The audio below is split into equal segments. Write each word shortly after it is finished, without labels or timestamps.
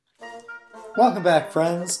Welcome back,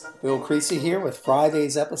 friends. Bill Creasy here with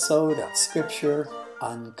Friday's episode of Scripture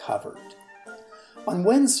Uncovered. On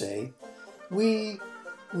Wednesday, we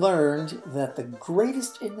learned that the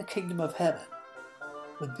greatest in the kingdom of heaven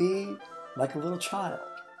would be like a little child.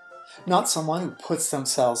 Not someone who puts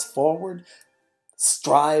themselves forward,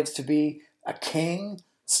 strives to be a king,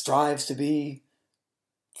 strives to be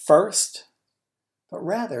first, but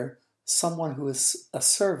rather someone who is a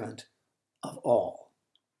servant of all.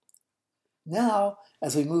 Now,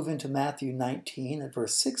 as we move into Matthew 19 and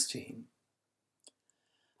verse 16,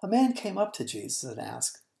 a man came up to Jesus and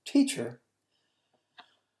asked, "Teacher,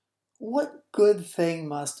 what good thing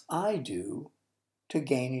must I do to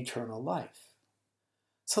gain eternal life?"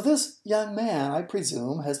 So this young man, I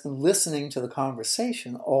presume, has been listening to the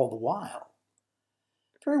conversation all the while.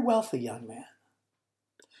 Very wealthy young man,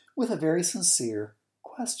 with a very sincere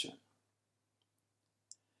question.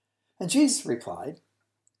 And Jesus replied,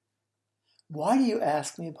 "Why do you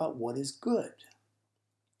ask me about what is good?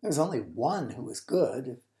 There's only one who is good.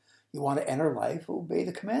 If you want to enter life, obey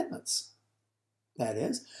the commandments." That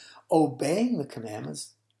is, obeying the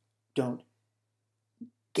commandments don't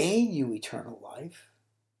gain you eternal life,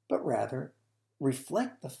 but rather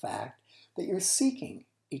reflect the fact that you're seeking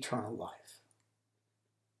eternal life.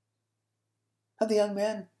 And the young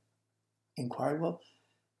man inquired, "Well,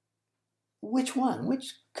 which one?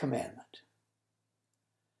 Which commandment?"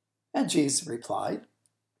 And Jesus replied,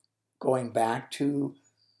 going back to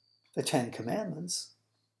the 10 Commandments,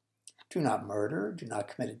 "Do not murder, do not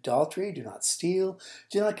commit adultery, do not steal,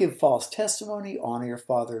 do not give false testimony, honor your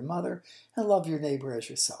father and mother, and love your neighbor as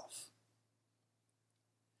yourself."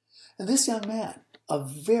 And this young man, a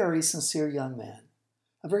very sincere young man,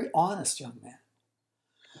 a very honest young man,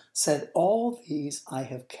 said, "All these I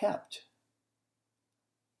have kept,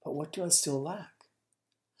 but what do I still lack?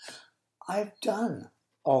 I've done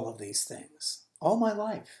all of these things all my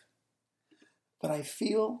life, but I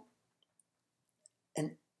feel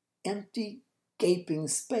an empty, gaping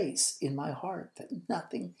space in my heart that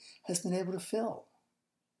nothing has been able to fill.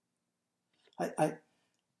 I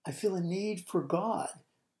feel a need for God,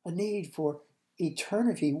 a need for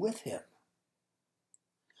eternity with Him.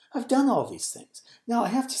 I've done all these things. Now I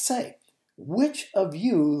have to say, which of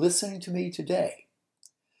you listening to me today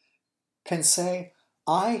can say,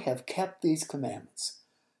 I have kept these commandments?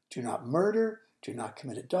 Do not murder, do not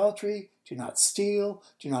commit adultery, do not steal,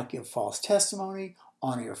 do not give false testimony,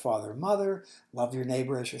 honor your father and mother, love your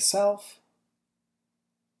neighbor as yourself."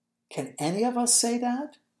 Can any of us say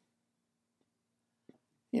that?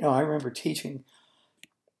 I remember teaching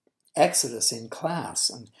Exodus in class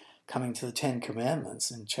and coming to the 10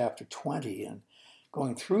 Commandments in chapter 20 and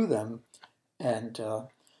going through them and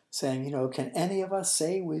saying, can any of us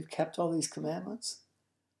say we've kept all these commandments?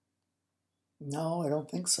 No, I don't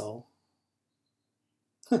think so.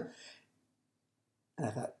 And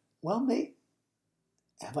I thought, well,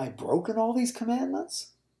 have I broken all these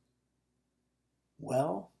commandments?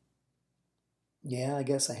 Well, yeah, I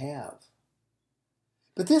guess I have.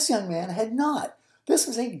 But this young man had not. This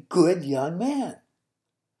was a good young man.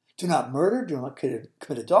 Do not murder, do not commit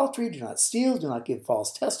adultery, do not steal, do not give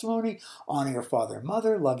false testimony, honor your father and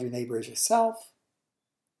mother, love your neighbor as yourself.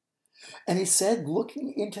 And he said,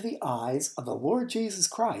 looking into the eyes of the Lord Jesus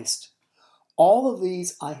Christ, all of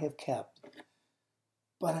these I have kept,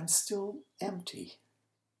 but I'm still empty.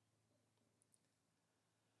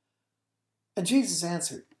 And Jesus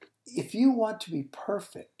answered, if you want to be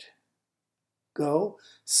perfect, go,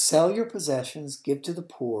 sell your possessions, give to the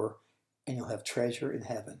poor, and you'll have treasure in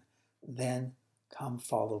heaven. Then come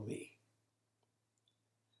follow me.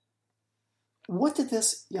 What did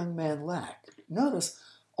this young man lack? Notice,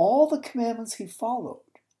 all the commandments he followed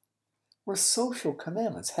were social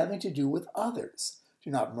commandments having to do with others. Do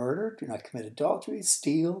not murder, do not commit adultery,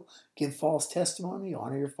 steal, give false testimony,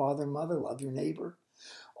 honor your father and mother, love your neighbor.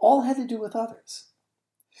 All had to do with others.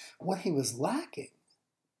 What he was lacking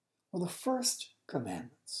were the first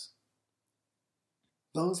commandments,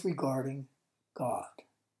 those regarding God.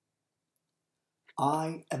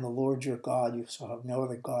 I am the Lord your God, you shall have no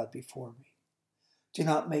other God before me. Do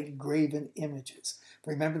not make graven images.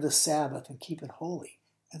 Remember the Sabbath and keep it holy,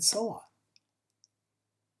 and so on.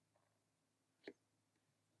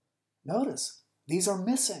 Notice, these are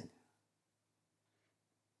missing.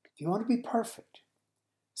 If you want to be perfect,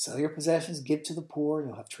 sell your possessions, give to the poor, and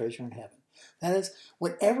you'll have treasure in heaven. That is,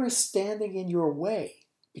 whatever is standing in your way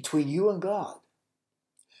between you and God,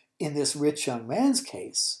 in this rich young man's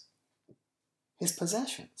case, his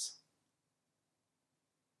possessions.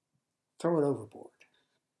 Throw it overboard.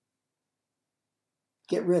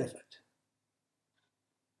 Get rid of it.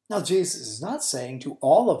 Now, Jesus is not saying to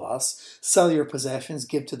all of us, sell your possessions,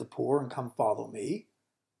 give to the poor, and come follow me.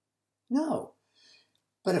 No.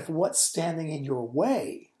 But if what's standing in your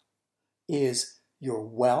way is your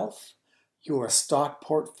wealth, your stock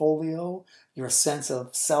portfolio, your sense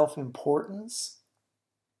of self-importance,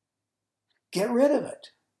 get rid of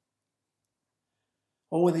it.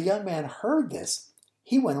 Well, when the young man heard this,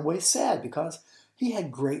 he went away sad because he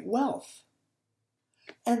had great wealth.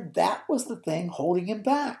 And that was the thing holding him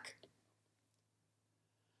back.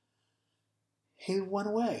 He went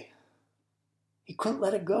away. He couldn't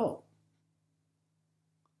let it go.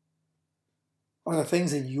 Are there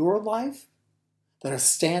things in your life that are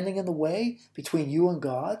standing in the way between you and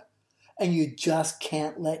God, and you just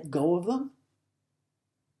can't let go of them?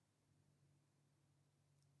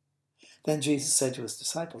 Then Jesus said to his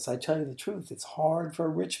disciples, I tell you the truth, it's hard for a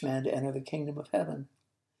rich man to enter the kingdom of heaven.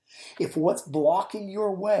 If what's blocking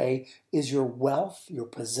your way is your wealth, your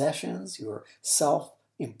possessions, your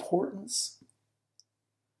self-importance,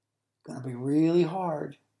 it's going to be really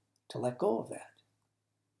hard to let go of that.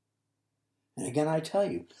 And again, I tell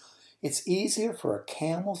you, it's easier for a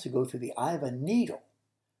camel to go through the eye of a needle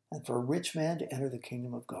than for a rich man to enter the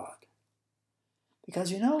kingdom of God.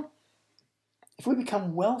 Because, if we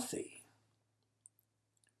become wealthy,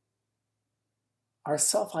 our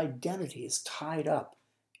self-identity is tied up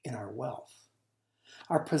in our wealth.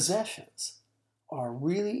 Our possessions are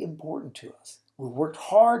really important to us. We worked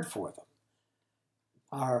hard for them.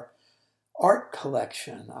 Our art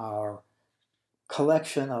collection, our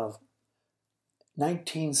collection of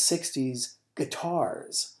 1960s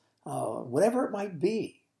guitars, whatever it might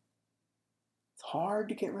be, it's hard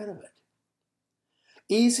to get rid of it.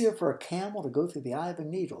 Easier for a camel to go through the eye of a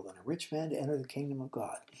needle than a rich man to enter the kingdom of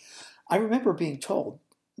God. I remember being told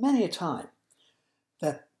many a time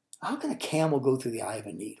that how can a camel go through the eye of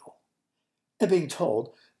a needle? And being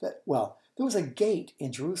told that, there was a gate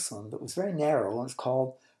in Jerusalem that was very narrow and it's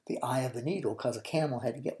called the eye of the needle because a camel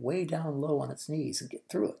had to get way down low on its knees and get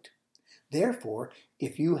through it. Therefore,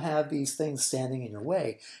 if you have these things standing in your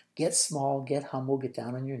way, get small, get humble, get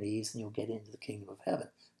down on your knees, and you'll get into the kingdom of heaven.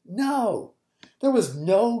 No! There was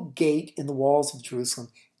no gate in the walls of Jerusalem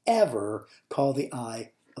ever called the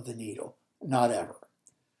eye of the needle. Not ever.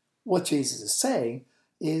 What Jesus is saying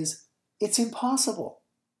is it's impossible.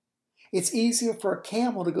 It's easier for a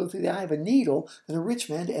camel to go through the eye of a needle than a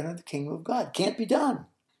rich man to enter the kingdom of God. Can't be done.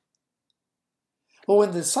 Well,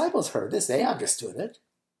 when the disciples heard this, they understood it.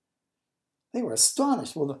 They were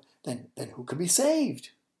astonished. Well, then who could be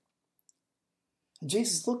saved? And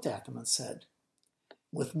Jesus looked at them and said,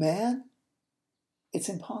 with man, it's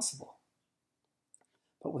impossible.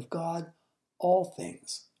 But with God, all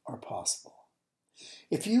things are possible.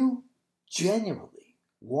 If you genuinely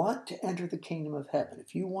want to enter the kingdom of heaven,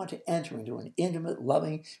 if you want to enter into an intimate,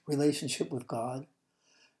 loving relationship with God,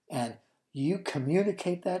 and you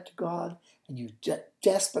communicate that to God, and you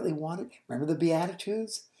desperately want it, remember the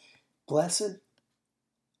Beatitudes? Blessed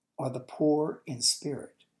are the poor in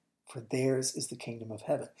spirit, for theirs is the kingdom of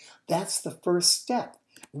heaven. That's the first step,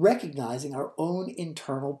 recognizing our own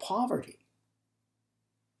internal poverty.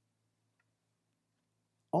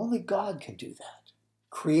 Only God can do that,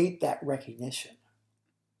 create that recognition,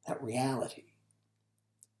 that reality.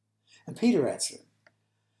 And Peter answered,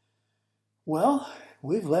 well,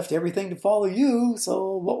 we've left everything to follow you,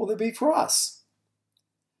 so what will there be for us?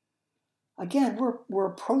 Again, we're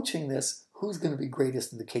approaching this who's going to be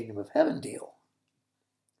greatest in the kingdom of heaven deal.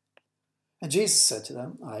 And Jesus said to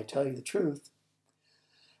them, I tell you the truth,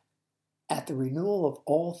 at the renewal of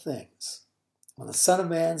all things, when the Son of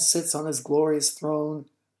Man sits on his glorious throne,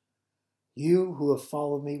 you who have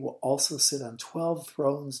followed me will also sit on 12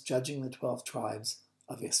 thrones judging the 12 tribes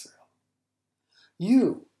of Israel.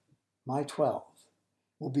 You, my 12,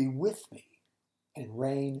 will be with me and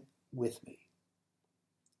reign with me.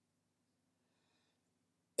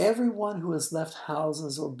 Everyone who has left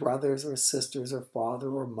houses or brothers or sisters or father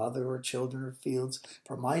or mother or children or fields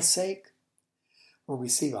for my sake will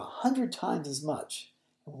receive 100 times as much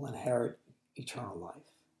and will inherit eternal life.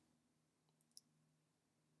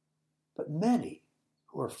 But many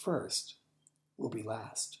who are first will be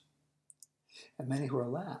last, and many who are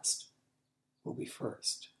last will be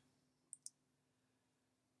first.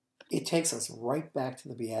 It takes us right back to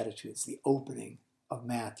the Beatitudes, the opening of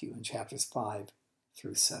Matthew in chapters 5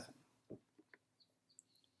 through 7.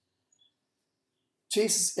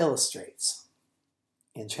 Jesus illustrates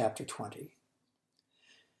in chapter 20.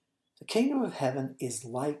 The kingdom of heaven is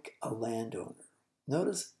like a landowner.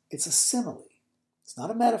 Notice it's a simile. It's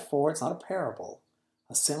not a metaphor, it's not a parable.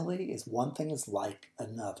 A simile is one thing is like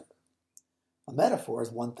another. A metaphor is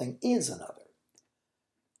one thing is another.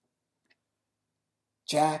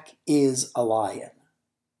 Jack is a lion.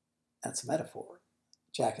 That's a metaphor.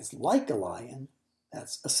 Jack is like a lion.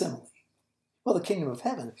 That's a simile. Well, the kingdom of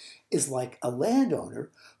heaven is like a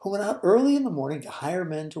landowner who went out early in the morning to hire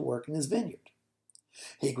men to work in his vineyard.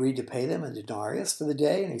 He agreed to pay them a denarius for the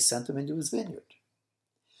day, and he sent them into his vineyard.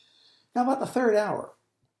 Now, about the third hour,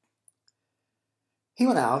 he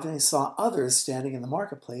went out and he saw others standing in the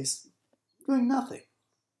marketplace doing nothing.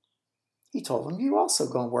 He told them, "You also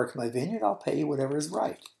go and work in my vineyard. I'll pay you whatever is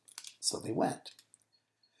right." So they went.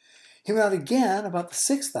 He went out again about the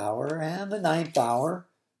 6th hour and the 9th hour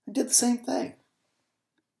and did the same thing.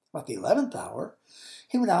 About the 11th hour,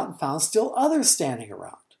 he went out and found still others standing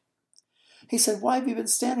around. He said, "Why have you been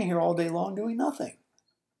standing here all day long doing nothing?"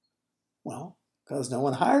 "Well, because no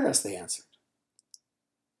one hired us," they answered.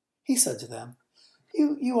 He said to them,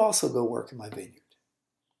 You also go work in my vineyard."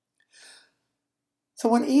 So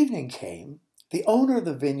when evening came, the owner of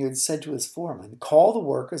the vineyard said to his foreman, "Call the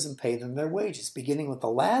workers and pay them their wages, beginning with the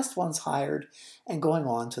last ones hired and going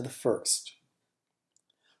on to the first."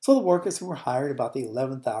 So the workers who were hired about the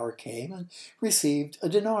 11th hour came and received a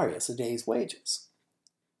denarius, a day's wages.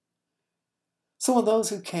 So when those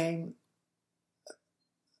came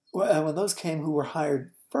who were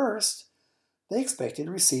hired first, they expected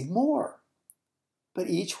to receive more, but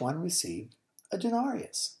each one received a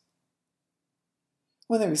denarius.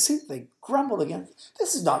 When they received it, they grumbled again.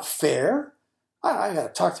 "This is not fair. I got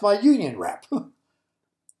to talk to my union rep.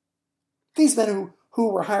 These men who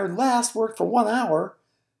were hired last worked for 1 hour,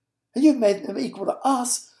 and you've made them equal to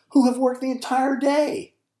us who have worked the entire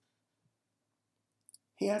day."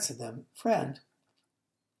 He answered them, "Friend,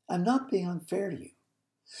 I'm not being unfair to you.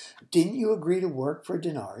 Didn't you agree to work for a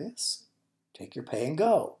denarius? Take your pay and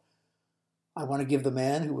go. I want to give the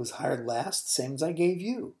man who was hired last the same as I gave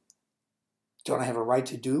you. Don't I have a right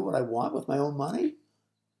to do what I want with my own money?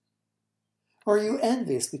 Or are you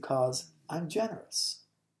envious because I'm generous?"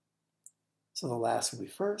 So the last will be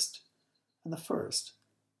first, and the first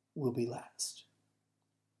will be last.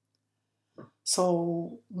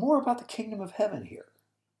 So, more about the kingdom of heaven here.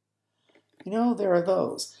 There are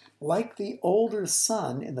those, like the older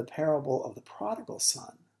son in the parable of the prodigal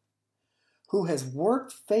son, who has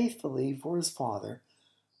worked faithfully for his father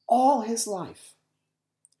all his life,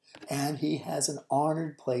 and he has an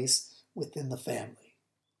honored place within the family.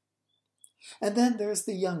 And then there's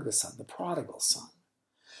the younger son, the prodigal son,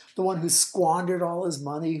 the one who squandered all his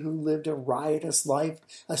money, who lived a riotous life,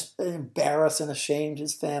 embarrassed and ashamed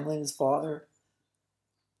his family and his father,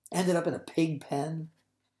 ended up in a pig pen.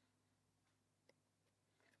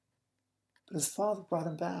 But his father brought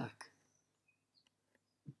him back,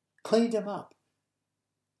 cleaned him up,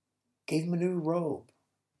 gave him a new robe,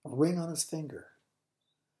 a ring on his finger.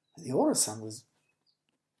 And the older son was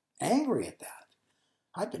angry at that.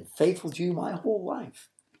 "I've been faithful to you my whole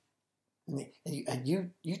life. And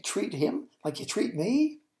you treat him like you treat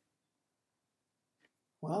me?"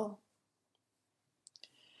 Well,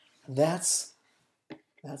 that's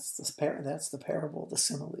the parable, the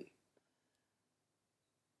simile.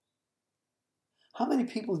 How many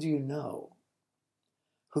people do you know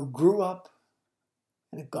who grew up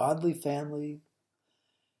in a godly family,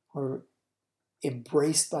 were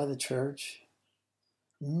embraced by the church,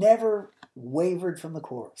 never wavered from the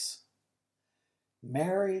course,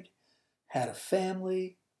 married, had a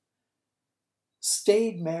family,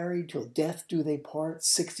 stayed married till death do they part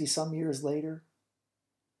 60-some years later,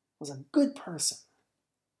 was a good person?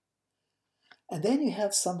 And then you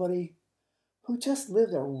have somebody who just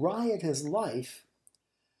lived a riotous life,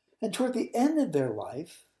 and toward the end of their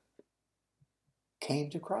life came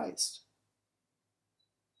to Christ.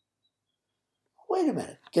 Wait a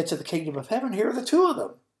minute, get to the kingdom of heaven, here are the two of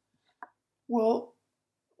them. Well,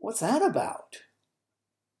 what's that about?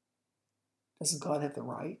 Doesn't God have the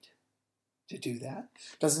right to do that?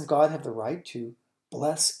 Doesn't God have the right to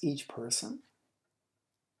bless each person?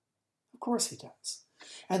 Of course he does.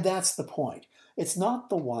 And that's the point. It's not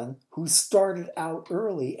the one who started out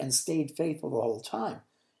early and stayed faithful the whole time.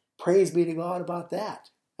 Praise be to God about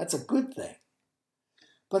that. That's a good thing.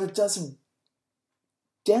 But it doesn't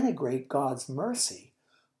denigrate God's mercy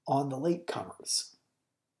on the latecomers,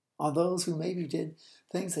 on those who maybe did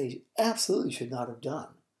things they absolutely should not have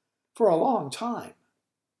done for a long time.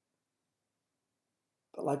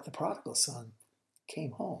 But like the prodigal son,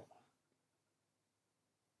 came home.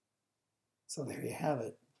 So there you have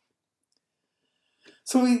it.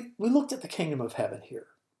 So we looked at the kingdom of heaven here.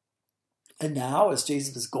 And now, as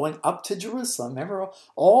Jesus is going up to Jerusalem, remember,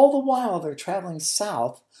 all the while they're traveling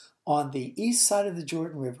south on the east side of the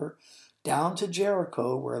Jordan River, down to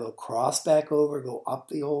Jericho, where they'll cross back over, go up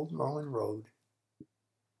the old Roman road.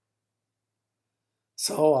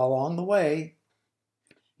 So along the way,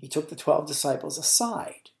 he took the 12 disciples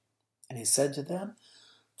aside, and he said to them,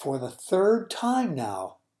 "For the third time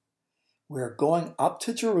now, we're going up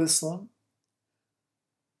to Jerusalem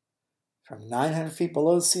from 900 feet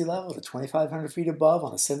below sea level to 2,500 feet above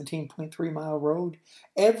on a 17.3-mile road.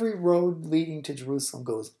 Every road leading to Jerusalem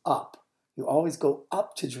goes up. You always go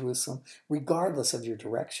up to Jerusalem regardless of your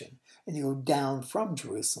direction, and you go down from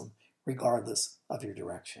Jerusalem regardless of your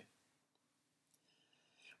direction.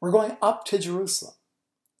 We're going up to Jerusalem,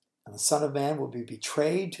 and the Son of Man will be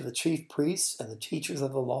betrayed to the chief priests and the teachers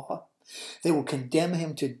of the law. They will condemn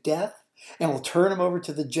him to death and will turn him over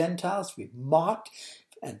to the Gentiles to be mocked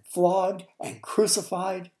and flogged and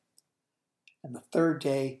crucified. And the third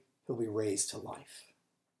day he'll be raised to life."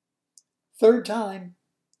 Third time.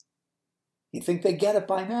 You'd think they get it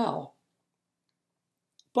by now.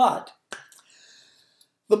 But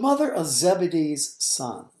the mother of Zebedee's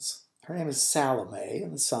sons, her name is Salome,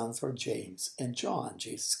 and the sons are James and John,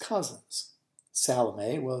 Jesus' cousins.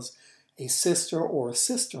 Salome was a sister or a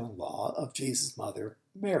sister-in-law of Jesus' mother,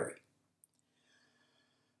 Mary.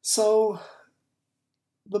 So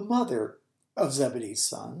the mother of Zebedee's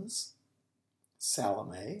sons,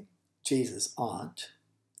 Salome, Jesus' aunt,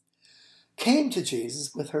 came to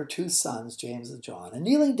Jesus with her two sons, James and John, and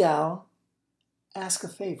kneeling down, asked a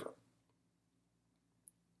favor.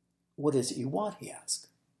 "What is it you want?" he asked.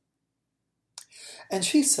 And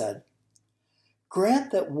she said,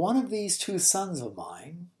 "Grant that one of these two sons of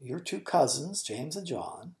mine, your two cousins, James and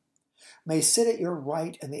John, may sit at your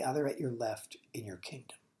right and the other at your left in your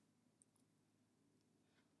kingdom."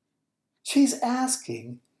 She's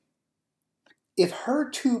asking if her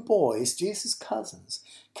two boys, Jesus' cousins,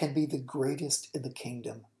 can be the greatest in the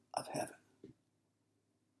kingdom of heaven.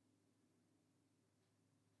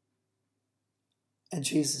 And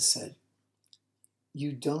Jesus said,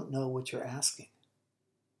 "You don't know what you're asking.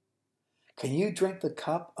 Can you drink the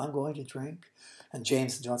cup I'm going to drink?" And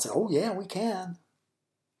James and John said, "Oh yeah, we can."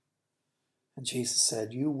 And Jesus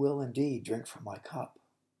said, "You will indeed drink from my cup.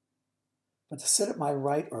 But to sit at my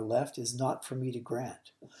right or left is not for me to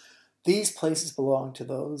grant. These places belong to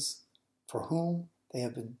those for whom they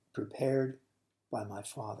have been prepared by my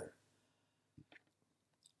Father."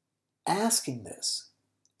 Asking this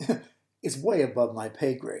is way above my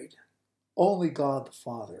pay grade. Only God the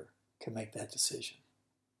Father can make that decision.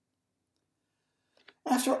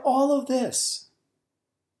 After all of this,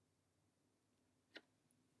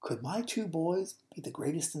 could my two boys be the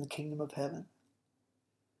greatest in the kingdom of heaven?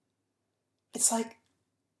 It's like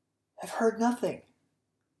I've heard nothing.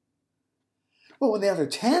 Well, when the other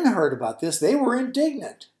 10 heard about this, they were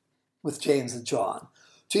indignant with James and John.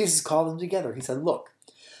 Jesus called them together. He said, "Look,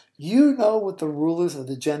 you know what the rulers of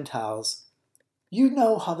the Gentiles, you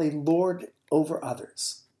know how they lord over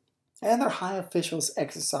others, and their high officials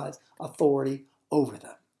exercise authority over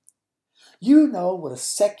them. You know what a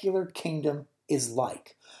secular kingdom is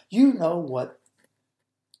like. You know what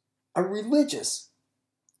a religious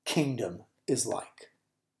kingdom is like.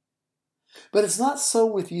 But it's not so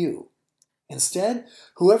with you. Instead,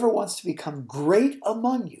 whoever wants to become great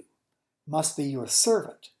among you must be your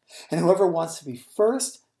servant, and whoever wants to be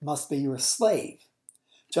first must be your slave,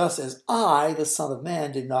 just as I, the Son of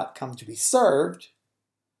Man, did not come to be served,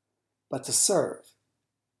 but to serve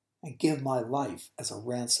and give my life as a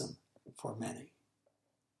ransom for many."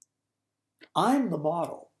 I'm the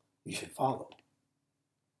model you should follow,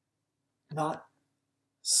 not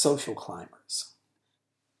social climbers.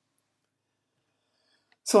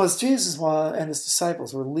 So as Jesus and his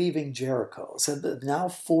disciples were leaving Jericho, so they've now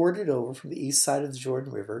forded over from the east side of the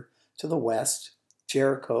Jordan River to the west.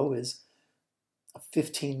 Jericho is a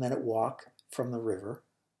 15-minute walk from the river.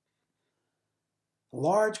 A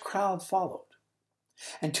large crowd followed.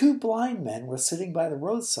 And two blind men were sitting by the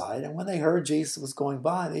roadside, and when they heard Jesus was going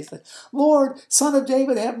by, they said, "Lord, Son of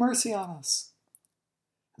David, have mercy on us."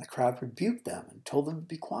 And the crowd rebuked them and told them to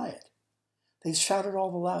be quiet. They shouted all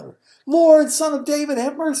the louder, "Lord, Son of David,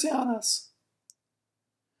 have mercy on us."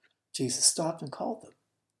 Jesus stopped and called them.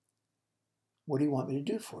 "What do you want me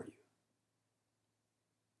to do for you?"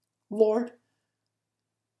 "Lord,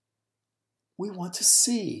 we want to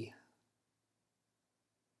see."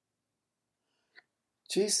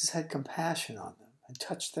 Jesus had compassion on them and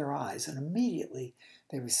touched their eyes, and immediately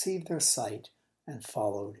they received their sight and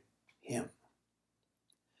followed him.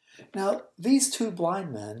 Now, these two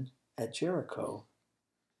blind men at Jericho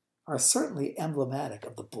are certainly emblematic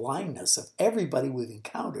of the blindness of everybody we've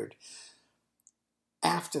encountered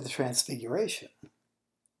after the Transfiguration.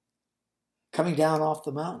 Coming down off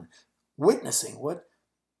the mountain, witnessing what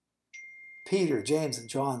Peter, James, and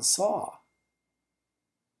John saw.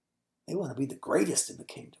 They want to be the greatest in the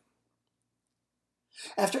kingdom.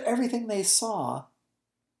 After everything they saw,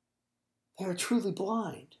 they are truly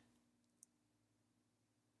blind.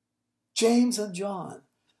 James and John,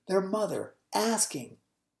 their mother, asking,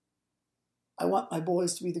 I want my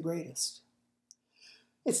boys to be the greatest.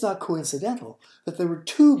 It's not coincidental that there were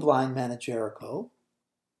two blind men at Jericho,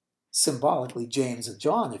 symbolically James and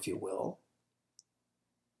John, if you will.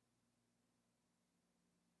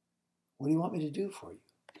 What do you want me to do for you?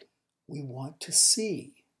 We want to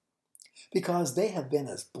see, because they have been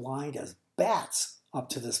as blind as bats up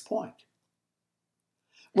to this point.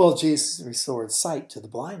 Well, Jesus restored sight to the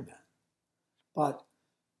blind men, but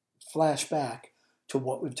flash back to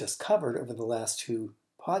what we've just covered over the last two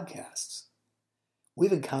podcasts.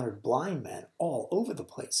 We've encountered blind men all over the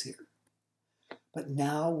place here. But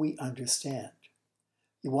now we understand.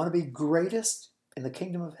 You want to be greatest in the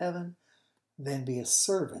kingdom of heaven? Then be a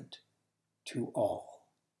servant to all.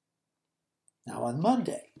 Now on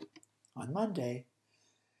Monday,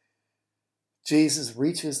 Jesus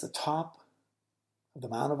reaches the top of the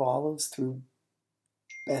Mount of Olives through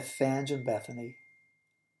Bethphage and Bethany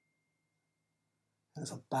and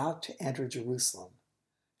is about to enter Jerusalem,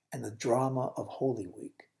 and the drama of Holy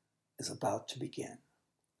Week is about to begin.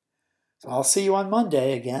 So I'll see you on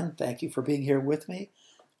Monday again. Thank you for being here with me.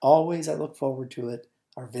 Always I look forward to it,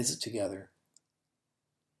 our visit together.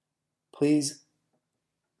 Please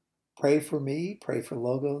pray for me, pray for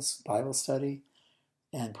Logos Bible Study,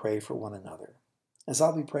 and pray for one another, as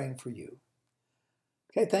I'll be praying for you.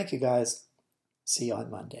 Okay, thank you guys. See you on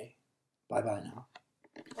Monday. Bye-bye now.